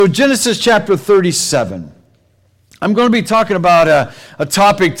So Genesis chapter 37. I'm going to be talking about a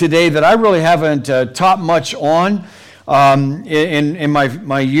topic today that I really haven't taught much on in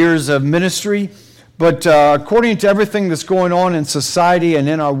my years of ministry. But according to everything that's going on in society and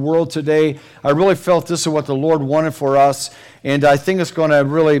in our world today, I really felt this is what the Lord wanted for us. And I think it's going to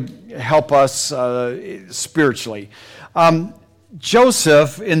really help us spiritually.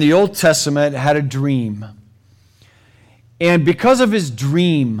 Joseph in the Old Testament had a dream. And because of his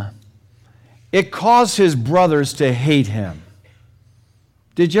dream, it caused his brothers to hate him.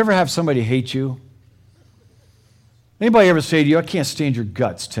 Did you ever have somebody hate you? Anybody ever say to you, I can't stand your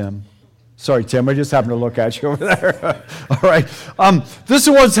guts, Tim? Sorry, Tim, I just happened to look at you over there. All right. This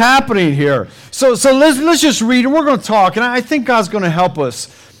is what's happening here. So let's just read, and we're going to talk, and I think God's going to help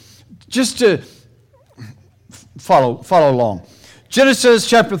us just to follow along. Genesis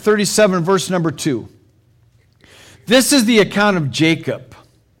chapter 37, verse number 2. This is the account of Jacob.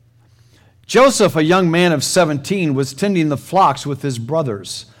 Joseph, a young man of 17, was tending the flocks with his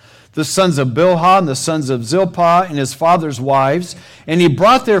brothers, the sons of Bilhah and the sons of Zilpah and his father's wives, and he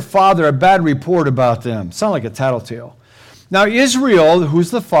brought their father a bad report about them. Sound like a tattletale. Now Israel, who's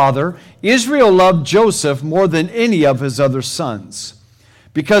the father, Israel loved Joseph more than any of his other sons,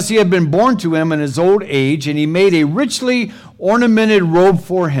 because he had been born to him in his old age, and he made a richly ornamented robe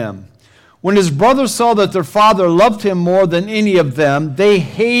for him. When his brothers saw that their father loved him more than any of them, they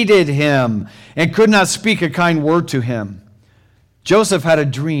hated him and could not speak a kind word to him. Joseph had a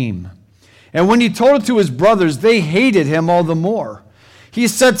dream, and when he told it to his brothers, they hated him all the more. He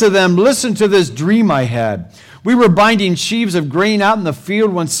said to them, listen to this dream I had. We were binding sheaves of grain out in the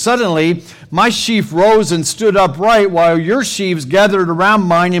field when suddenly my sheaf rose and stood upright while your sheaves gathered around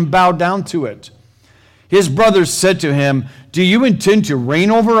mine and bowed down to it. His brothers said to him, do you intend to reign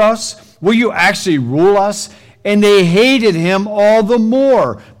over us? Will you actually rule us? And they hated him all the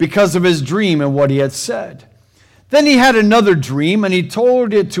more because of his dream and what he had said. Then he had another dream, and he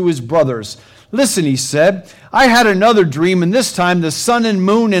told it to his brothers. Listen, he said, I had another dream, and this time the sun and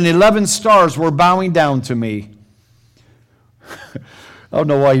moon and 11 stars were bowing down to me. I don't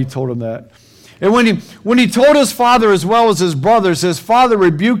know why he told him that. And when he told his father as well as his brothers, his father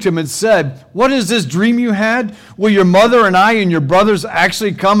rebuked him and said, what is this dream you had? Will your mother and I and your brothers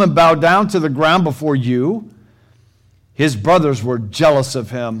actually come and bow down to the ground before you? His brothers were jealous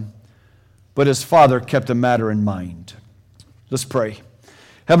of him, but his father kept the matter in mind. Let's pray.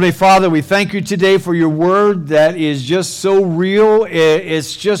 Heavenly Father, we thank you today for your word that is just so real.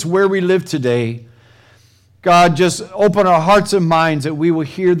 It's just where we live today. God, just open our hearts and minds that we will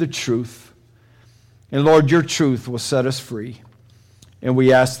hear the truth. And Lord, your truth will set us free. And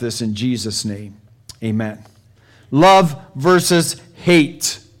we ask this in Jesus' name. Amen. Love versus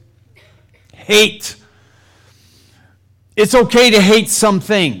hate. Hate. It's okay to hate some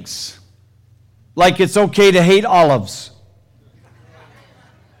things. Like it's okay to hate olives.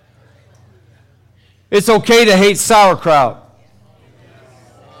 It's okay to hate sauerkraut.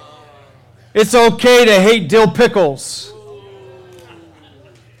 It's okay to hate dill pickles.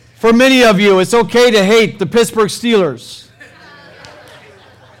 For many of you, it's okay to hate the Pittsburgh Steelers.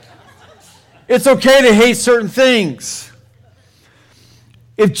 It's okay to hate certain things.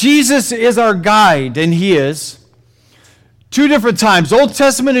 If Jesus is our guide, and he is, two different times, Old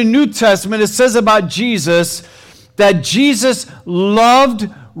Testament and New Testament, it says about Jesus that Jesus loved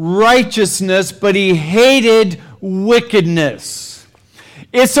righteousness, but he hated wickedness.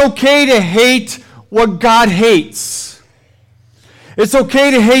 It's okay to hate what God hates. It's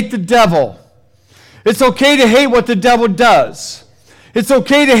okay to hate the devil. It's okay to hate what the devil does. It's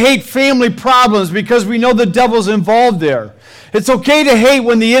okay to hate family problems because we know the devil's involved there. It's okay to hate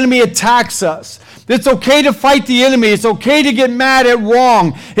when the enemy attacks us. It's okay to fight the enemy. It's okay to get mad at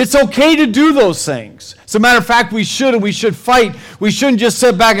wrong. It's okay to do those things. As a matter of fact, we should, and we should fight. We shouldn't just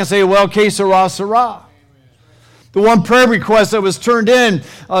sit back and say, well, okay, sarah, sarah. The one prayer request that was turned in,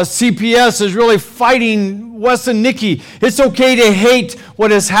 CPS is really fighting Wes and Nikki. It's okay to hate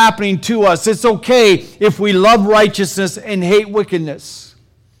what is happening to us. It's okay if we love righteousness and hate wickedness.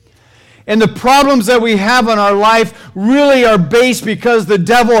 And the problems that we have in our life really are based because the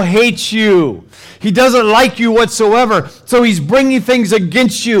devil hates you. He doesn't like you whatsoever, so he's bringing things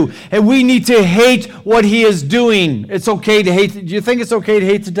against you, and we need to hate what he is doing. It's okay to hate. Do you think it's okay to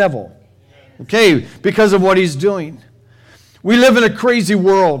hate the devil? Okay, because of what he's doing. We live in a crazy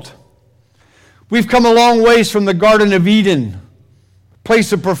world. We've come a long ways from the Garden of Eden,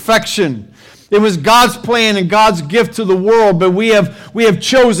 place of perfection. It was God's plan and God's gift to the world, but we have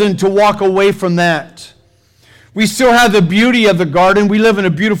chosen to walk away from that. We still have the beauty of the garden. We live in a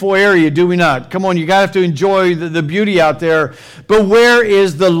beautiful area, do we not? Come on, you got to enjoy the beauty out there. But where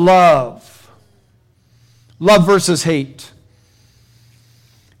is the love? Love versus hate.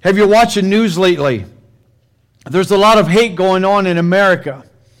 Have you watched the news lately? There's a lot of hate going on in America.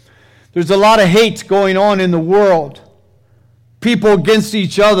 There's a lot of hate going on in the world. People against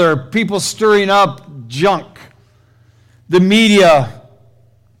each other, people stirring up junk. The media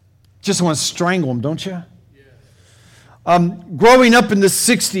just want to strangle them, don't you? Growing up in the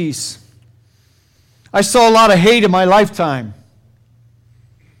 60s, I saw a lot of hate in my lifetime.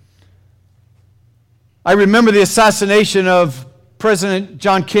 I remember the assassination of President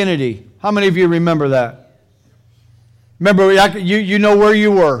John Kennedy. How many of you remember that? Remember, you know where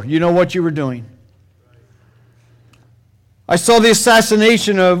you were. You know what you were doing. I saw the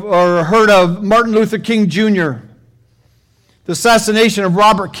assassination of, or heard of, Martin Luther King Jr., the assassination of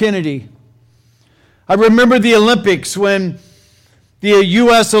Robert Kennedy. I remember the Olympics when the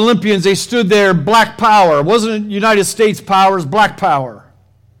U.S. Olympians, they stood there, black power. It wasn't United States power, it was black power.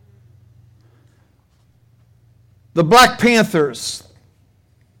 The Black Panthers,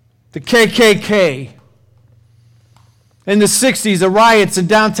 the KKK. In the 60s, the riots in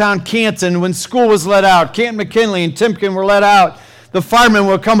downtown Canton when school was let out. Canton McKinley and Timken were let out. The firemen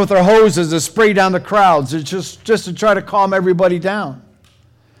would come with their hoses and spray down the crowds just to try to calm everybody down.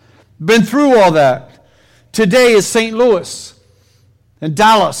 Been through all that. Today is St. Louis and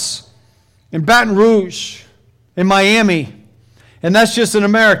Dallas and Baton Rouge and Miami. And that's just in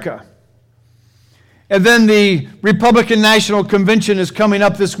America. And then the Republican National Convention is coming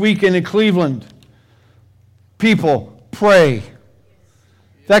up this weekend in Cleveland. People, pray.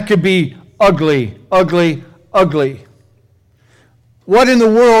 That could be ugly, ugly, ugly. What in the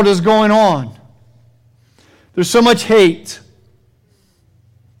world is going on? There's so much hate.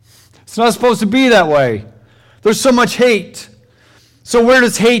 It's not supposed to be that way. There's so much hate. So where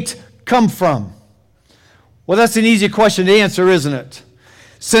does hate come from? Well, that's an easy question to answer, isn't it?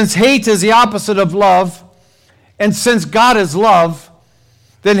 Since hate is the opposite of love, and since God is love,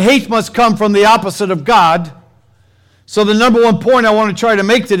 then hate must come from the opposite of God. So the number one point I want to try to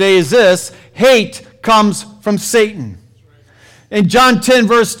make today is this: hate comes from Satan. In John 10,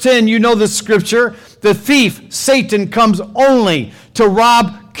 verse 10, you know the scripture. The thief, Satan, comes only to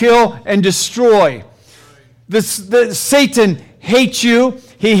rob, kill, and destroy. Satan hates you.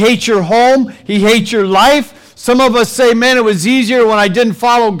 He hates your home. He hates your life. Some of us say, man, it was easier when I didn't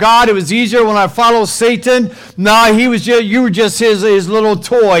follow God. It was easier when I followed Satan. No, you were just his little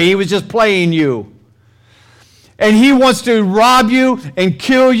toy. He was just playing you. And he wants to rob you and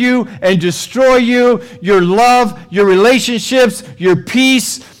kill you and destroy you, your love, your relationships, your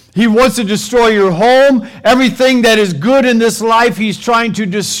peace. He wants to destroy your home. Everything that is good in this life, he's trying to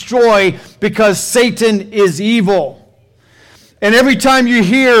destroy because Satan is evil. And every time you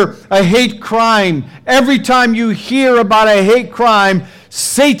hear a hate crime, every time you hear about a hate crime,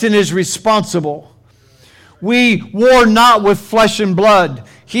 Satan is responsible. We war not with flesh and blood.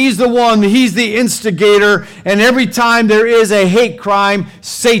 He's the one, he's the instigator, and every time there is a hate crime,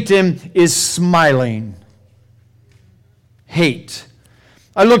 Satan is smiling. Hate.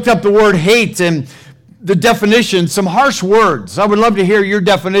 I looked up the word hate and the definition, some harsh words. I would love to hear your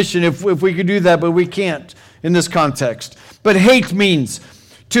definition if we could do that, but we can't in this context. But hate means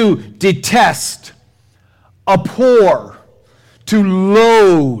to detest, abhor, to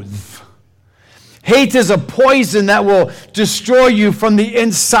loathe. Hate is a poison that will destroy you from the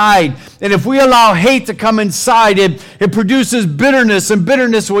inside. And if we allow hate to come inside, it produces bitterness, and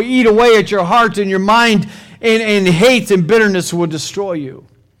bitterness will eat away at your heart and your mind, and hate and bitterness will destroy you.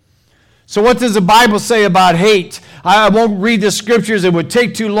 So what does the Bible say about hate? I won't read the scriptures, it would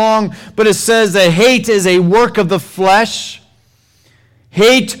take too long, but it says that hate is a work of the flesh.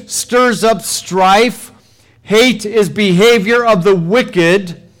 Hate stirs up strife. Hate is behavior of the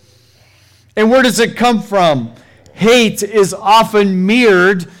wicked. And where does it come from? Hate is often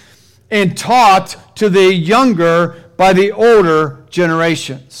mirrored and taught to the younger by the older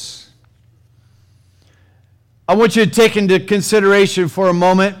generations. I want you to take into consideration for a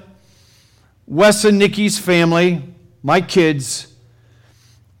moment Wes and Nikki's family, my kids,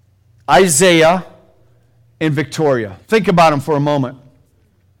 Isaiah and Victoria. Think about them for a moment.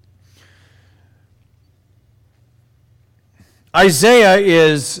 Isaiah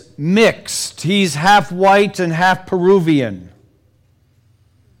is mixed. He's half white and half Peruvian.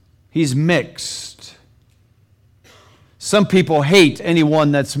 He's mixed. Some people hate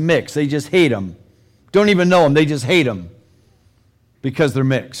anyone that's mixed. They just hate them. Don't even know them. They just hate them because they're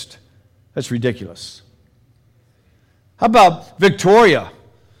mixed. That's ridiculous. How about Victoria?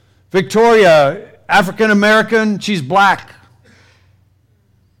 Victoria, African American, she's black.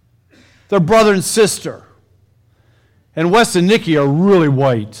 They're brother and sister. And Wes and Nikki are really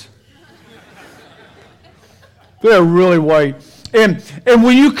white. They're really white. And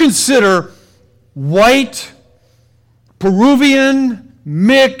when you consider white, Peruvian,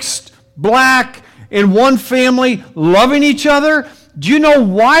 mixed, black, in one family loving each other, do you know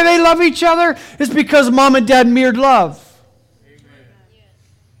why they love each other? It's because mom and dad mirrored love.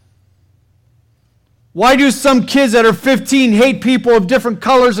 Why do some kids that are 15 hate people of different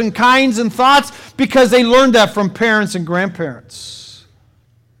colors and kinds and thoughts? Because they learned that from parents and grandparents.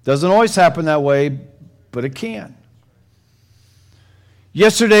 Doesn't always happen that way, but it can.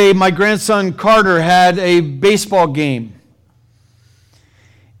 Yesterday, my grandson Carter had a baseball game.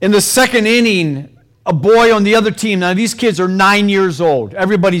 In the second inning, a boy on the other team, now these kids are 9 years old.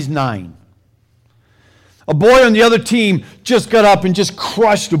 Everybody's 9. A boy on the other team just got up and just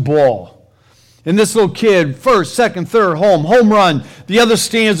crushed a ball. And this little kid, first, second, third, home run. The other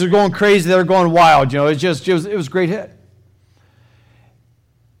stands are going crazy. They're going wild. You know, it was a great hit.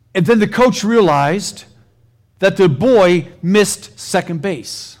 And then the coach realized that the boy missed second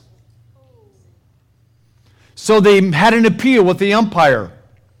base. So they had an appeal with the umpire.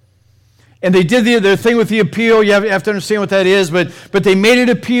 And they did their thing with the appeal. You have to understand what that is. But they made an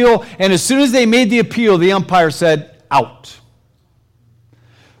appeal. And as soon as they made the appeal, the umpire said, out.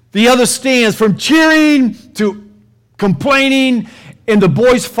 The other stands, from cheering to complaining, and the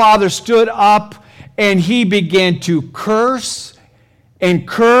boy's father stood up and he began to curse and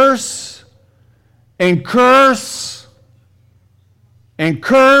curse and curse and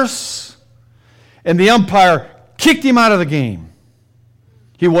curse, and the umpire kicked him out of the game.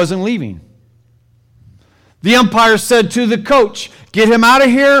 He wasn't leaving. The umpire said to the coach, get him out of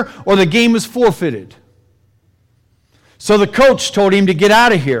here or the game is forfeited. So the coach told him to get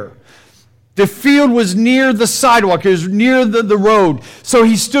out of here. The field was near the sidewalk. It was near the road. So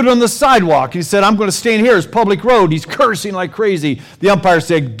he stood on the sidewalk. He said, I'm going to stand here. It's public road. He's cursing like crazy. The umpire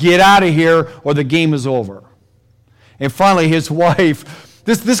said, get out of here or the game is over. And finally his wife,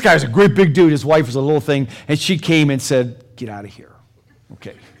 this guy's a great big dude. His wife was a little thing. And she came and said, get out of here.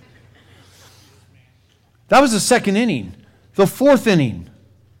 Okay. That was the second inning. The fourth inning.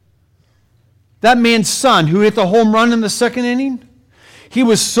 That man's son who hit the home run in the second inning, he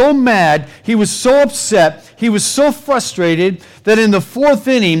was so mad, he was so upset, he was so frustrated that in the fourth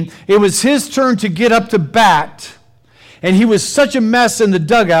inning, it was his turn to get up to bat. And he was such a mess in the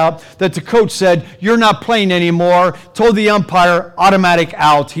dugout that the coach said, you're not playing anymore, told the umpire, automatic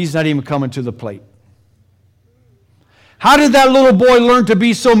out. He's not even coming to the plate. How did that little boy learn to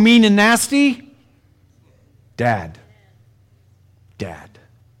be so mean and nasty? Dad.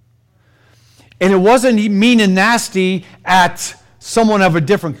 And it wasn't mean and nasty at someone of a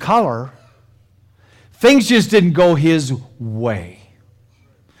different color. Things just didn't go his way.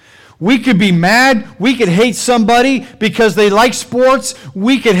 We could be mad. We could hate somebody because they like sports.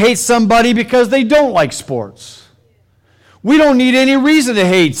 We could hate somebody because they don't like sports. We don't need any reason to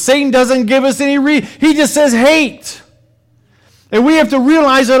hate. Satan doesn't give us any reason. He just says hate. And we have to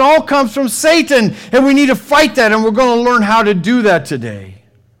realize it all comes from Satan. And we need to fight that. And we're going to learn how to do that today.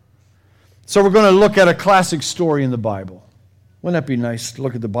 So we're going to look at a classic story in the Bible. Wouldn't that be nice to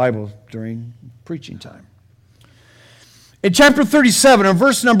look at the Bible during preaching time? In chapter 37, in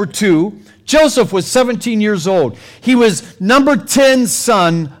verse number 2, Joseph was 17 years old. He was number 10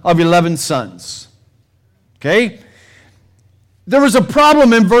 son of 11 sons. Okay? There was a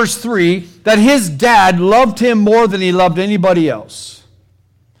problem in verse 3 that his dad loved him more than he loved anybody else.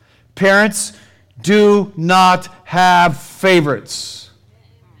 Parents, do not have favorites.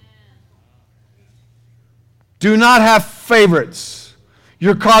 Do not have favorites.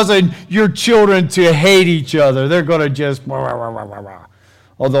 You're causing your children to hate each other. They're going to just...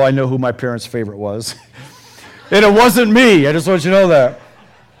 Although I know who my parents' favorite was. And it wasn't me. I just want you to know that.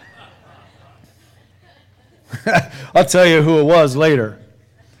 I'll tell you who it was later.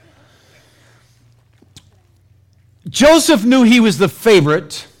 Joseph knew he was the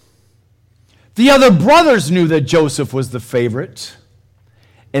favorite. The other brothers knew that Joseph was the favorite.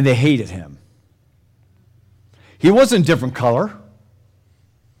 And they hated him. He wasn't different color.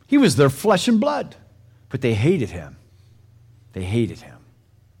 He was their flesh and blood. But they hated him. They hated him.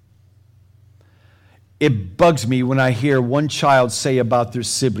 It bugs me when I hear one child say about their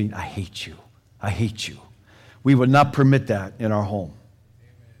sibling, I hate you. I hate you. We would not permit that in our home.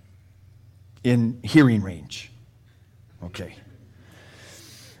 In hearing range. Okay.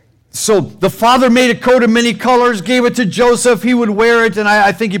 So the father made a coat of many colors, gave it to Joseph. He would wear it, and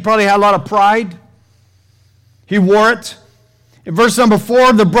I think he probably had a lot of pride. He wore it. In verse number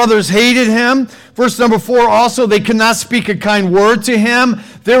 4, the brothers hated him. Verse number 4, also, they could not speak a kind word to him.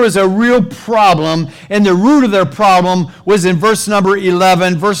 There was a real problem, and the root of their problem was in verse number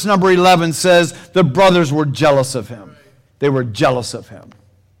 11. Verse number 11 says the brothers were jealous of him. They were jealous of him.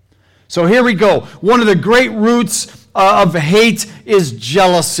 So here we go. One of the great roots of hate is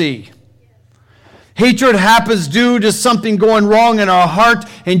jealousy. Hatred happens due to something going wrong in our heart,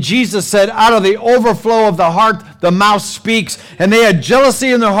 and Jesus said, out of the overflow of the heart, the mouth speaks. And they had jealousy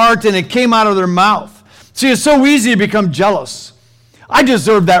in their heart, and it came out of their mouth. See, it's so easy to become jealous. I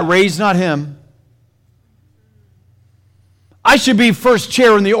deserve that raise, not him. I should be first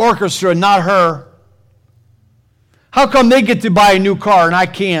chair in the orchestra, not her. How come they get to buy a new car and I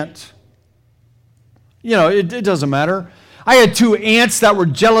can't? You know, it doesn't matter. I had two aunts that were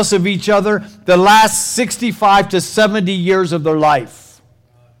jealous of each other the last 65 to 70 years of their life.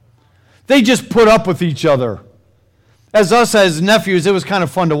 They just put up with each other. As us as nephews, it was kind of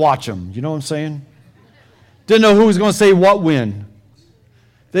fun to watch them. You know what I'm saying? Didn't know who was going to say what when.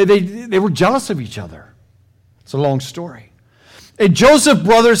 They were jealous of each other. It's a long story. And Joseph's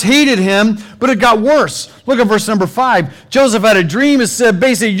brothers hated him, but it got worse. Look at verse number 5. Joseph had a dream and said,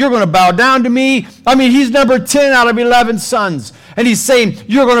 basically, you're going to bow down to me. I mean, he's number 10 out of 11 sons. And he's saying,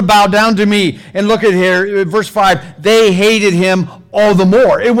 you're going to bow down to me. And look at here, verse 5. They hated him all the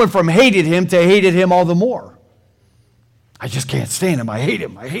more. It went from hated him to hated him all the more. I just can't stand him. I hate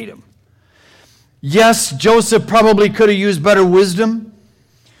him. I hate him. Yes, Joseph probably could have used better wisdom.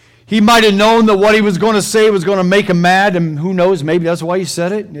 He might have known that what he was going to say was going to make him mad, and who knows, maybe that's why he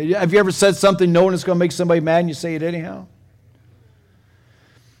said it. Have you ever said something knowing it's going to make somebody mad and you say it anyhow?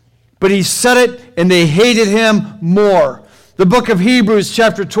 But he said it, and they hated him more. The book of Hebrews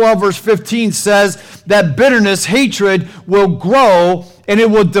chapter 12, verse 15 says that bitterness, hatred, will grow, and it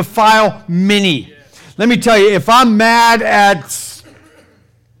will defile many. Let me tell you, if I'm mad at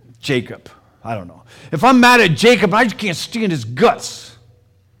Jacob, I don't know. If I'm mad at Jacob, I just can't stand his guts.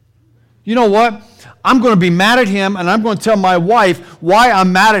 You know what? I'm going to be mad at him, and I'm going to tell my wife why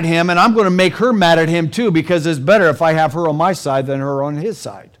I'm mad at him, and I'm going to make her mad at him too, because it's better if I have her on my side than her on his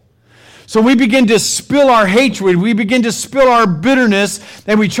side. So we begin to spill our hatred, we begin to spill our bitterness,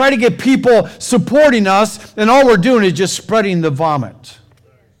 and we try to get people supporting us, and all we're doing is just spreading the vomit.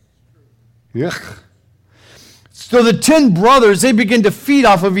 Yuck. So the 10 brothers, they begin to feed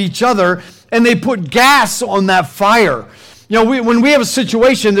off of each other, and they put gas on that fire. You know, when we have a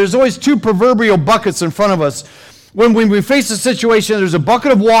situation, there's always two proverbial buckets in front of us. When we face a situation, there's a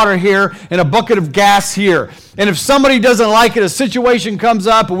bucket of water here and a bucket of gas here. And if somebody doesn't like it, a situation comes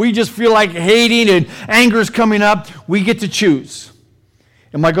up, and we just feel like hating and anger is coming up, we get to choose.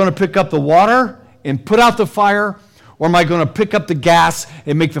 Am I going to pick up the water and put out the fire, or am I going to pick up the gas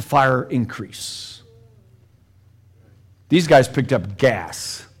and make the fire increase? These guys picked up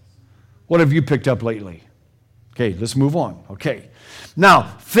gas. What have you picked up lately? Okay, let's move on. Okay. Now,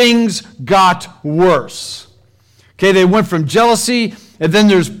 things got worse. Okay, they went from jealousy, and then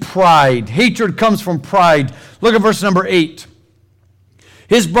there's pride. Hatred comes from pride. Look at verse number 8.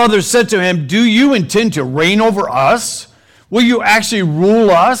 His brothers said to him, do you intend to reign over us? Will you actually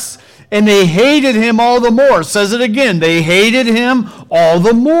rule us? And they hated him all the more. Says it again. They hated him all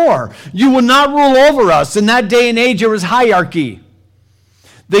the more. You will not rule over us. In that day and age, there was hierarchy.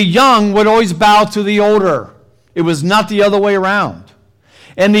 The young would always bow to the older. It was not the other way around.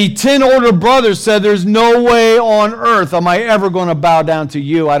 And the 10 older brothers said, there's no way on earth am I ever going to bow down to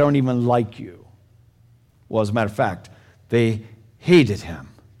you. I don't even like you. Well, as a matter of fact, they hated him.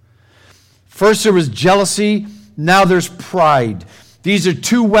 First there was jealousy. Now there's pride. These are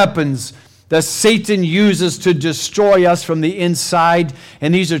two weapons that Satan uses to destroy us from the inside.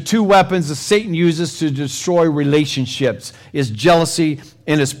 And these are two weapons that Satan uses to destroy relationships. Is jealousy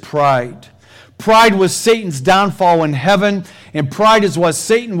and is pride. Pride was Satan's downfall in heaven, and pride is what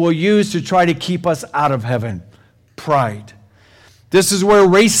Satan will use to try to keep us out of heaven. Pride. This is where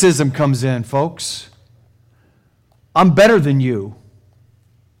racism comes in, folks. I'm better than you.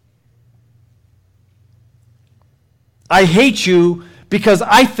 I hate you because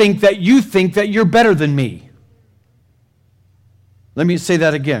I think that you think that you're better than me. Let me say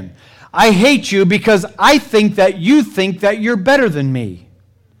that again. I hate you because I think that you think that you're better than me.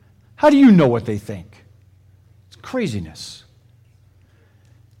 How do you know what they think? It's craziness.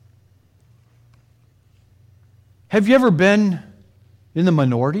 Have you ever been in the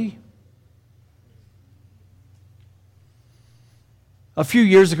minority? A few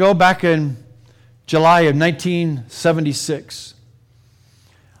years ago, back in July of 1976,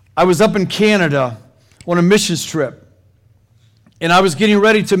 I was up in Canada on a missions trip, and I was getting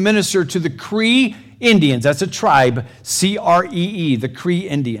ready to minister to the Cree Indians. That's a tribe, C-R-E-E, the Cree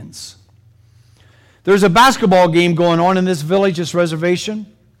Indians. There's a basketball game going on in this village, this reservation.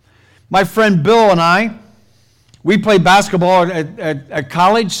 My friend Bill and I, we played basketball at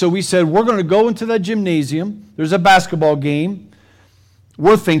college, so we said, we're going to go into that gymnasium. There's a basketball game.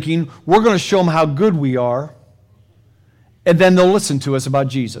 We're thinking, we're going to show them how good we are, and then they'll listen to us about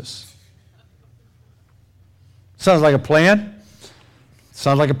Jesus. Sounds like a plan.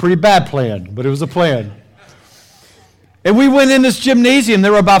 Sounds like a pretty bad plan, but it was a plan. And we went in this gymnasium.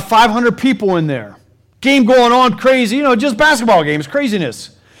 There were about 500 people in there. Game going on, crazy, just basketball games,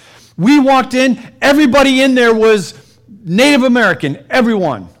 craziness. We walked in, everybody in there was Native American,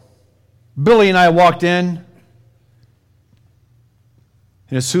 everyone. Billy and I walked in,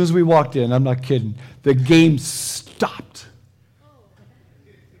 and as soon as we walked in, I'm not kidding, the game stopped.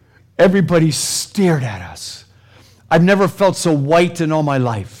 Everybody stared at us. I've never felt so white in all my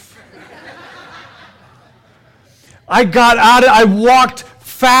life. I got out, I walked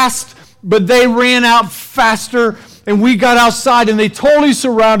fast, but they ran out faster, and we got outside, and they totally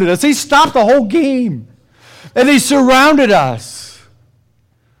surrounded us. They stopped the whole game, and they surrounded us.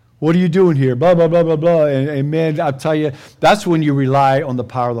 What are you doing here? Blah, blah, blah, blah, blah. And man, I'll tell you, that's when you rely on the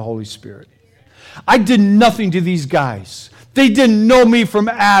power of the Holy Spirit. I did nothing to these guys. They didn't know me from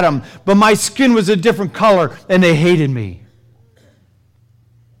Adam, but my skin was a different color, and they hated me.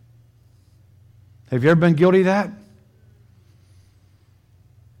 Have you ever been guilty of that?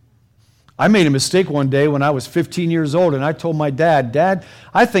 I made a mistake one day when I was 15 years old, and I told my dad, Dad,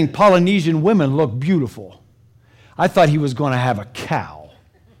 I think Polynesian women look beautiful. I thought he was going to have a cow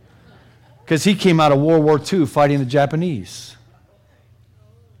because he came out of World War II fighting the Japanese.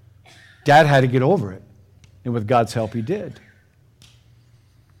 Dad had to get over it, and with God's help, he did.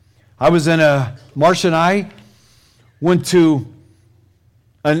 Marcia and I went to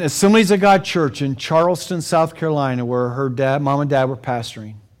an Assemblies of God church in Charleston, South Carolina, where her mom and dad were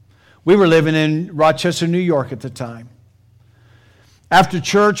pastoring. We were living in Rochester, New York at the time. After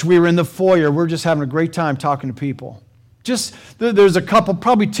church, we were in the foyer. We were just having a great time talking to people. There's a couple,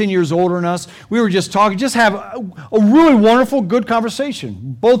 probably 10 years older than us. We were just talking, just have a really wonderful, good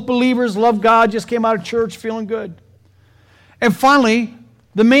conversation. Both believers, love God, just came out of church feeling good. And finally,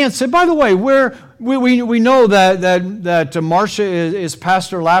 the man said, by the way, we know that Marcia is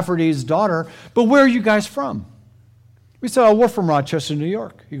Pastor Lafferty's daughter, but where are you guys from? We said, we're from Rochester, New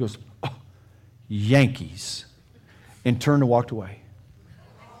York. He goes, Yankees, and turned and walked away.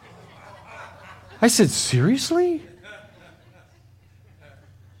 I said, seriously?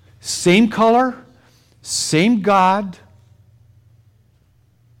 Same color, same God,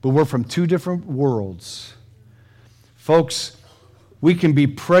 but we're from two different worlds. Folks, we can be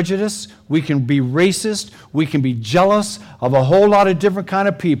prejudiced, we can be racist, we can be jealous of a whole lot of different kind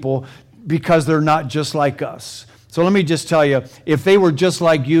of people because they're not just like us. So let me just tell you, if they were just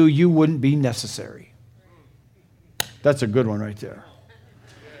like you, you wouldn't be necessary. That's a good one right there.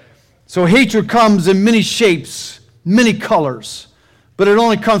 So hatred comes in many shapes, many colors, but it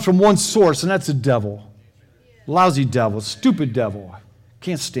only comes from one source, and that's the devil. Lousy devil, stupid devil.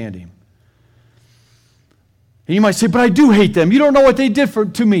 Can't stand him. And you might say, but I do hate them. You don't know what they did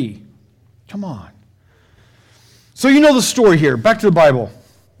to me. Come on. So you know the story here. Back to the Bible.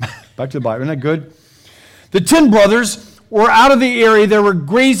 Back to the Bible. Isn't that good? The 10 brothers were out of the area. They were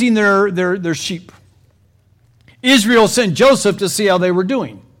grazing their sheep. Israel sent Joseph to see how they were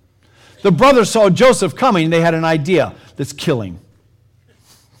doing. The brothers saw Joseph coming. They had an idea. Let's kill him.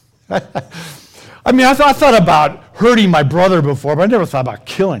 I mean, I thought about hurting my brother before, but I never thought about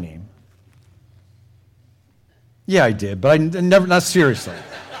killing him. Yeah, I did, but not seriously.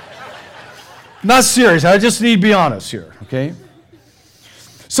 Not serious. I just need to be honest here, okay?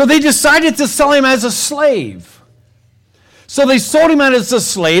 So they decided to sell him as a slave. So they sold him as a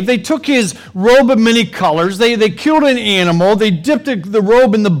slave. They took his robe of many colors. They killed an animal. They dipped the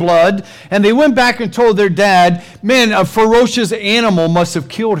robe in the blood. And they went back and told their dad, man, a ferocious animal must have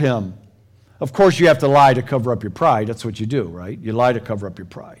killed him. Of course, you have to lie to cover up your pride. That's what you do, right? You lie to cover up your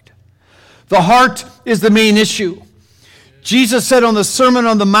pride. The heart is the main issue. Jesus said on the Sermon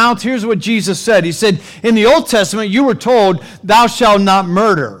on the Mount, here's what Jesus said. He said, in the Old Testament, you were told, thou shalt not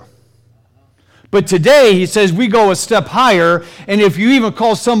murder. But today, he says, we go a step higher, and if you even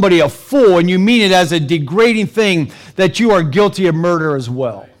call somebody a fool, and you mean it as a degrading thing, that you are guilty of murder as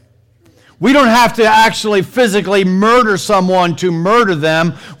well. We don't have to actually physically murder someone to murder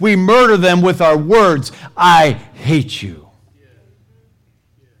them. We murder them with our words. I hate you.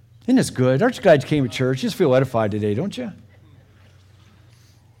 Isn't this good? Aren't you glad you came to church? You just feel edified today, don't you?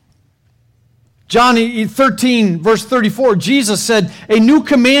 John 13, verse 34, Jesus said, a new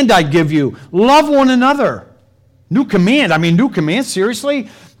command I give you, love one another. New command, new command, seriously?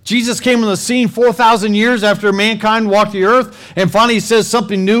 Jesus came on the scene 4,000 years after mankind walked the earth, and finally he says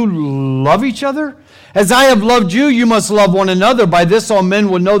something new, love each other? As I have loved you, you must love one another. By this all men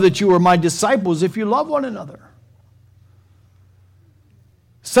will know that you are my disciples if you love one another.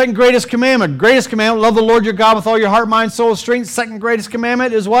 Second greatest commandment, love the Lord your God with all your heart, mind, soul, strength. Second greatest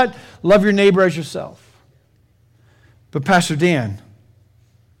commandment is what? Love your neighbor as yourself. But Pastor Dan,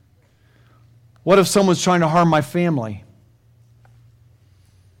 what if someone's trying to harm my family?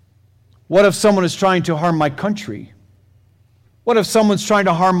 What if someone is trying to harm my country? What if someone's trying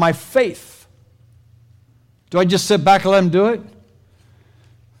to harm my faith? Do I just sit back and let them do it?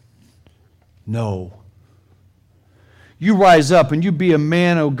 No. You rise up and you be a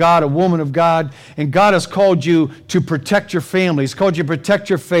man of God, a woman of God, and God has called you to protect your family. He's called you to protect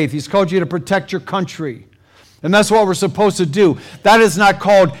your faith. He's called you to protect your country. And that's what we're supposed to do. That is not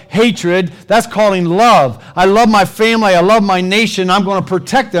called hatred. That's calling love. I love my family. I love my nation. I'm going to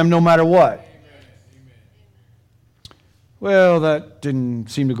protect them no matter what. Amen. Well, that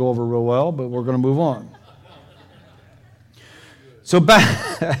didn't seem to go over real well, but we're going to move on. So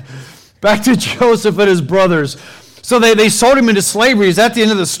back to Joseph and his brothers. So they sold him into slavery. Is that the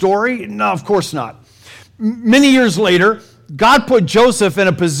end of the story? No, of course not. Many years later, God put Joseph in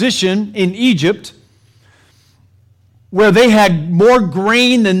a position in Egypt where they had more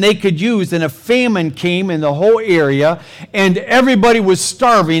grain than they could use, and a famine came in the whole area, and everybody was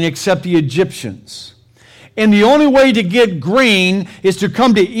starving except the Egyptians. And the only way to get grain is to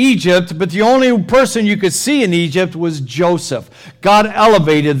come to Egypt, but the only person you could see in Egypt was Joseph. God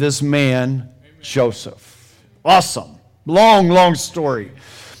elevated this man, Joseph. Awesome. Long story.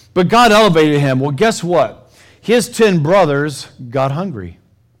 But God elevated him. Well, guess what? His 10 brothers got hungry.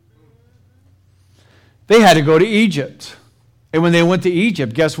 They had to go to Egypt. And when they went to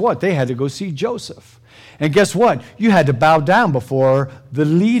Egypt, guess what? They had to go see Joseph. And guess what? You had to bow down before the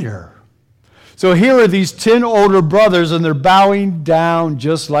leader. So here are these 10 older brothers, and they're bowing down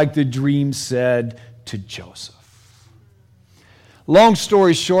just like the dream said to Joseph. Long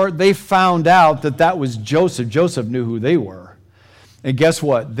story short, they found out that was Joseph. Joseph knew who they were. And guess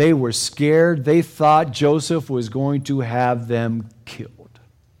what? They were scared. They thought Joseph was going to have them killed.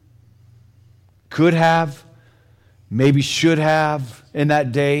 Could have, maybe should have in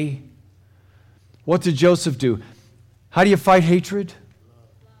that day. What did Joseph do? How do you fight hatred?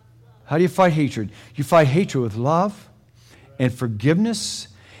 How do you fight hatred? You fight hatred with love and forgiveness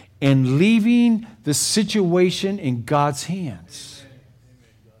and leaving the situation in God's hands.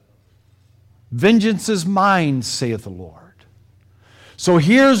 Vengeance is mine, saith the Lord. So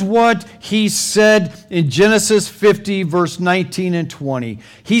here's what he said in Genesis 50, verse 19 and 20.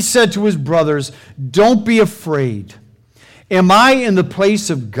 He said to his brothers, don't be afraid. Am I in the place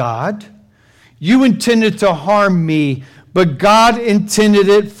of God? You intended to harm me, but God intended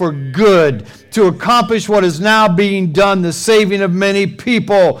it for good, to accomplish what is now being done, the saving of many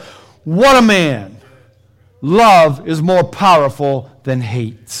people. What a man! Love is more powerful than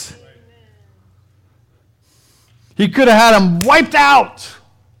hate. He could have had them wiped out.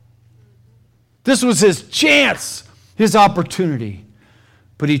 This was his chance, his opportunity.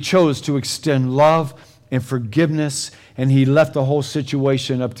 But he chose to extend love and forgiveness, and he left the whole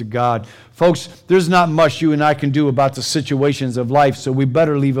situation up to God. Folks, there's not much you and I can do about the situations of life, so we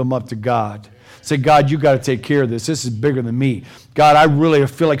better leave them up to God. Say, God, you got to take care of this. This is bigger than me. God, I really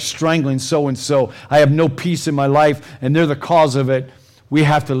feel like strangling so-and-so. I have no peace in my life, and they're the cause of it. We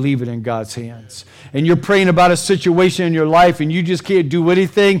have to leave it in God's hands. And you're praying about a situation in your life and you just can't do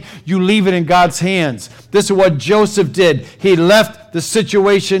anything, you leave it in God's hands. This is what Joseph did. He left the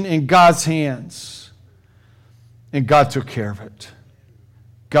situation in God's hands. And God took care of it.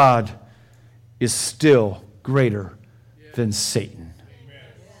 God is still greater than Satan.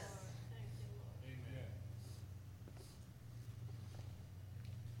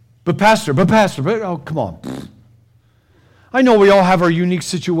 But pastor, oh, come on. I know we all have our unique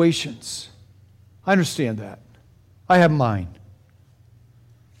situations. I understand that. I have mine.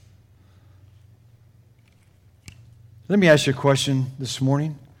 Let me ask you a question this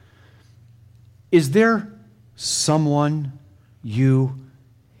morning. Is there someone you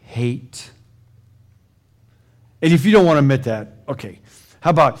hate? And if you don't want to admit that, okay. How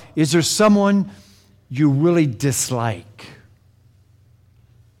about, is there someone you really dislike?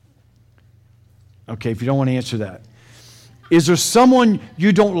 Okay, if you don't want to answer that. Is there someone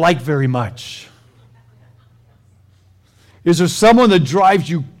you don't like very much? Is there someone that drives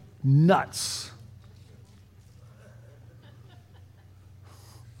you nuts?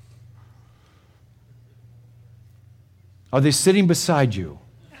 Are they sitting beside you?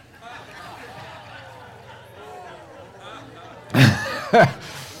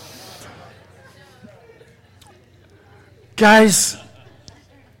 Guys,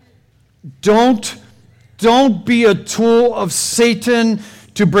 don't be a tool of Satan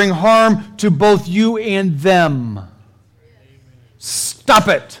to bring harm to both you and them. Stop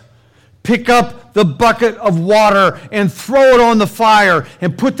it. Pick up the bucket of water and throw it on the fire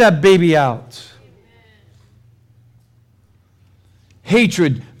and put that baby out.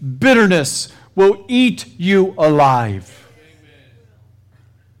 Hatred, bitterness will eat you alive.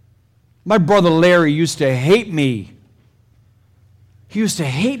 My brother Larry used to hate me. He used to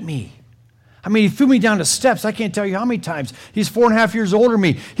hate me. I mean, he threw me down the steps. I can't tell you how many times. He's 4.5 years older than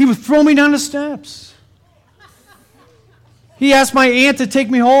me. He would throw me down the steps. He asked my aunt to take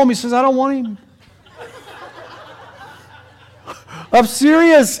me home. He says, I don't want him. I'm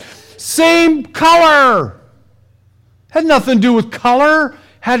serious. Same color. Had nothing to do with color.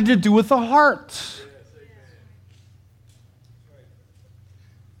 Had to do with the heart.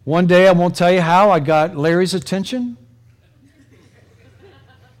 One day, I won't tell you how, I got Larry's attention.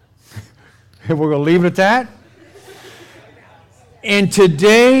 We're going to leave it at that. And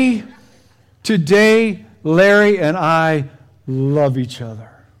today, Larry and I love each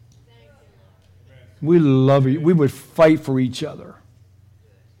other. We love each other. We would fight for each other.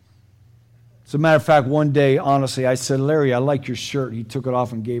 As a matter of fact, one day, honestly, I said, Larry, I like your shirt. He took it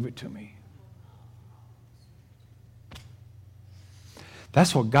off and gave it to me.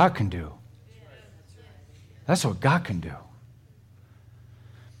 That's what God can do. That's what God can do.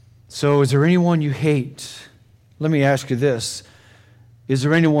 So is there anyone you hate? Let me ask you this. Is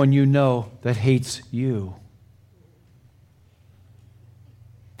there anyone you know that hates you?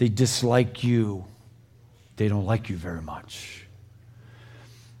 They dislike you. They don't like you very much.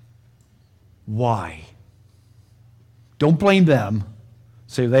 Why? Don't blame them.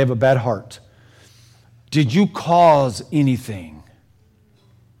 Say they have a bad heart. Did you cause anything?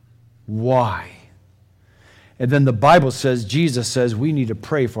 Why? And then the Bible says, Jesus says, we need to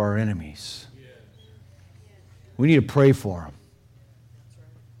pray for our enemies. We need to pray for them.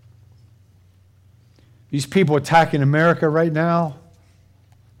 These people attacking America right now,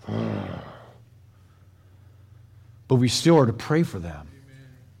 but we still are to pray for them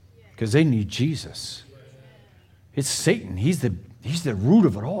because they need Jesus. It's Satan. He's the root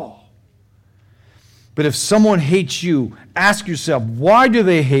of it all. But if someone hates you, ask yourself, why do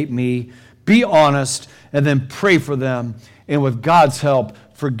they hate me? Be honest, and then pray for them. And with God's help,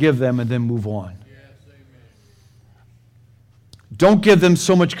 forgive them and then move on. Don't give them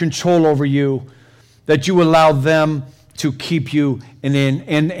so much control over you that you allow them to keep you in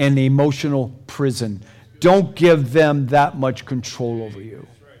an emotional prison. Don't give them that much control over you.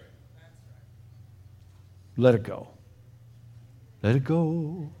 Let it go. Let it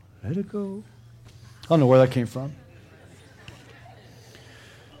go. Let it go. I don't know where that came from.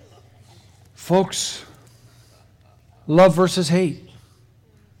 Folks, love versus hate.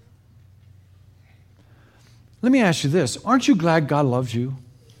 Let me ask you this. Aren't you glad God loves you?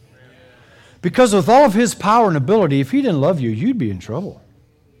 Because with all of His power and ability, if He didn't love you, you'd be in trouble.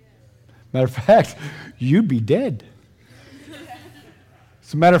 Matter of fact, you'd be dead.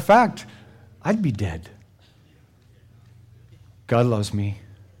 As a matter of fact, I'd be dead. God loves me.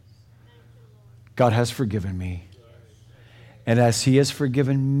 God has forgiven me. And as He has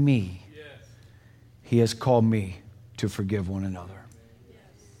forgiven me, He has called me to forgive one another.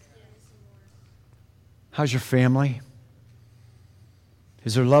 How's your family?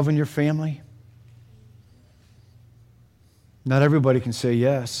 Is there love in your family? Not everybody can say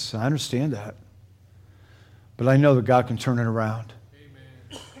yes. I understand that. But I know that God can turn it around.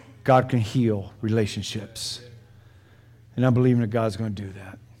 Amen. God can heal relationships. And I'm believing that God's going to do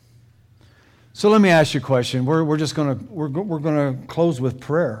that. So let me ask you a question. We're going to close with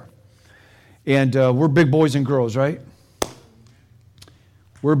prayer. And we're big boys and girls, right?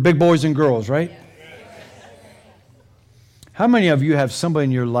 We're big boys and girls, right? How many of you have somebody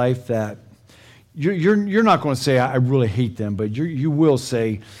in your life that you're not going to say, I really hate them, but you will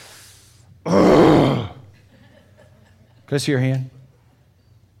say, ugh. Can I see your hand?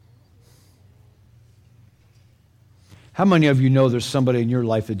 How many of you know there's somebody in your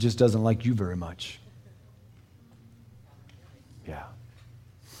life that just doesn't like you very much? Yeah.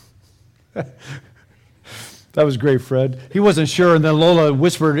 That was great, Fred. He wasn't sure, and then Lola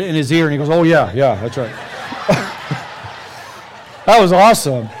whispered in his ear, and he goes, oh, yeah, that's right. That was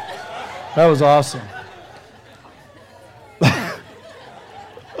awesome. That was awesome.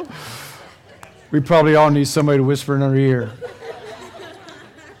 We probably all need somebody to whisper in our ear.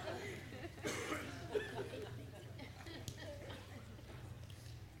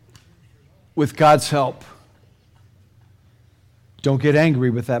 with God's help, don't get angry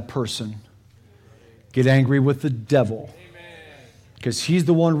with that person. Get angry with the devil, because he's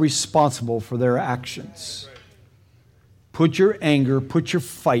the one responsible for their actions. Put your anger, put your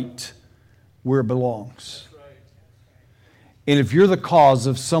fight where it belongs. And if you're the cause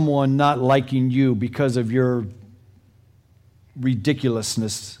of someone not liking you because of your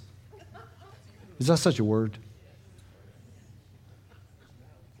ridiculousness, is that such a word?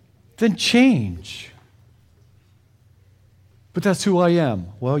 Then change. But that's who I am.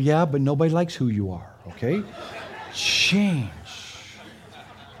 Well, yeah, but nobody likes who you are, okay? Change.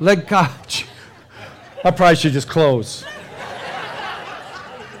 Let God. I probably should just close.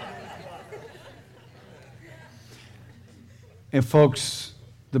 And folks,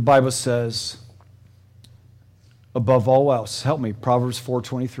 the Bible says, above all else, help me, Proverbs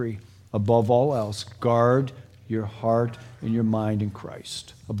 4:23, above all else, guard your heart and your mind in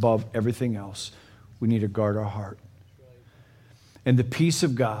Christ. Above everything else, we need to guard our heart. And the peace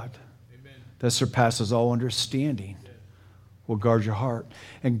of God that surpasses all understanding will guard your heart.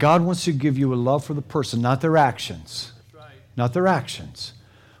 And God wants to give you a love for the person, not their actions. Not their actions,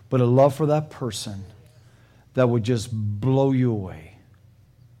 but a love for that person that would just blow you away.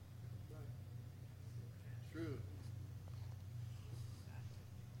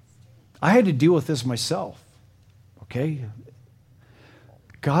 I had to deal with this myself, okay?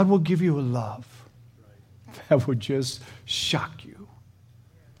 God will give you a love that would just shock you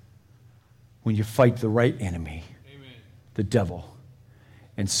when you fight the right enemy, the devil,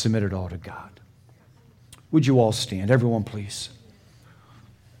 and submit it all to God. Would you all stand? Everyone, please.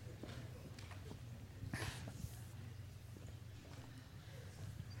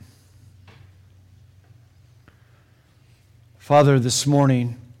 Father, this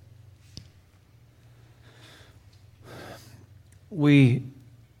morning, we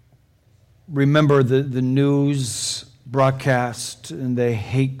remember the news broadcast and the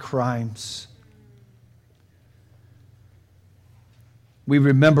hate crimes. We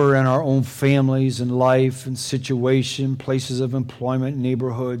remember in our own families and life and situation, places of employment,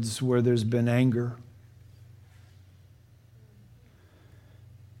 neighborhoods where there's been anger.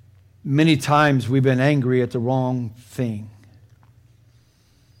 Many times we've been angry at the wrong thing.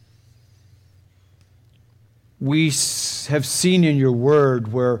 We have seen in your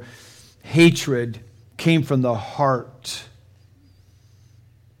word where hatred came from the heart.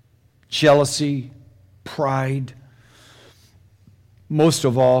 Jealousy, pride, most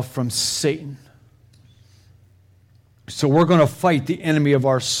of all from Satan. So we're going to fight the enemy of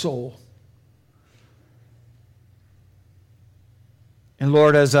our soul. And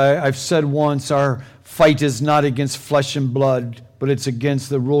Lord, as I've said once, our fight is not against flesh and blood, but it's against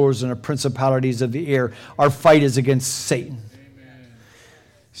the rulers and the principalities of the air. Our fight is against Satan. Amen.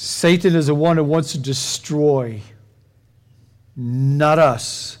 Satan is the one who wants to destroy. Not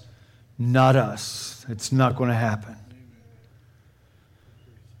us. Not us. It's not going to happen. Amen.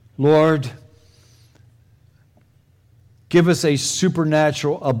 Lord, give us a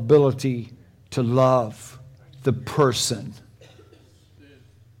supernatural ability to love the person.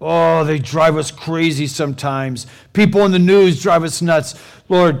 Oh, they drive us crazy sometimes. People in the news drive us nuts.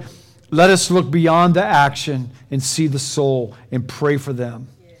 Lord, let us look beyond the action and see the soul and pray for them.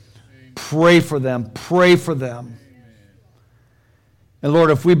 Pray for them. Pray for them. And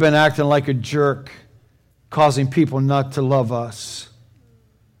Lord, if we've been acting like a jerk, causing people not to love us,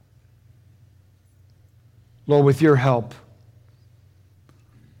 Lord, with your help,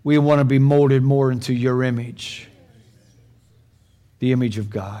 we want to be molded more into your image. The image of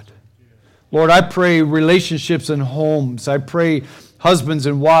God. Lord, I pray relationships in homes. I pray husbands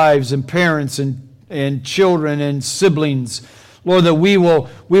and wives and parents and children and siblings. Lord, that we will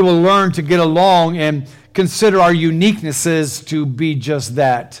learn to get along and consider our uniquenesses to be just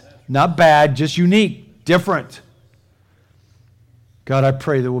that. Not bad, just unique, different. God, I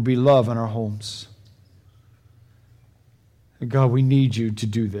pray there will be love in our homes. And God, we need you to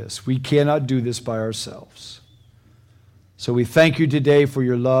do this. We cannot do this by ourselves. So we thank you today for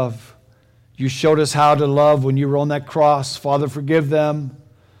your love. You showed us how to love when you were on that cross. Father, forgive them.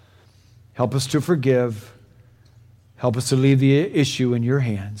 Help us to forgive. Help us to leave the issue in your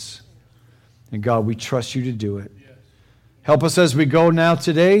hands. And God, we trust you to do it. Help us as we go now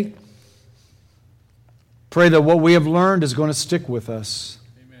today. Pray that what we have learned is going to stick with us.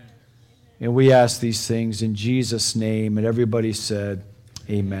 Amen. And we ask these things in Jesus' name. And everybody said,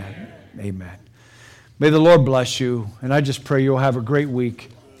 amen. Amen. May the Lord bless you, and I just pray you'll have a great week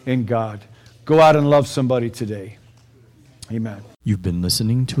in God. Go out and love somebody today. Amen. You've been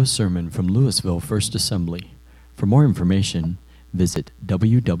listening to a sermon from Louisville First Assembly. For more information, visit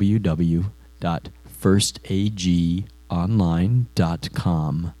www.lfaf.com.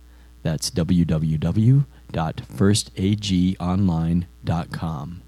 www.firstagonline.com. That's www.firstagonline.com.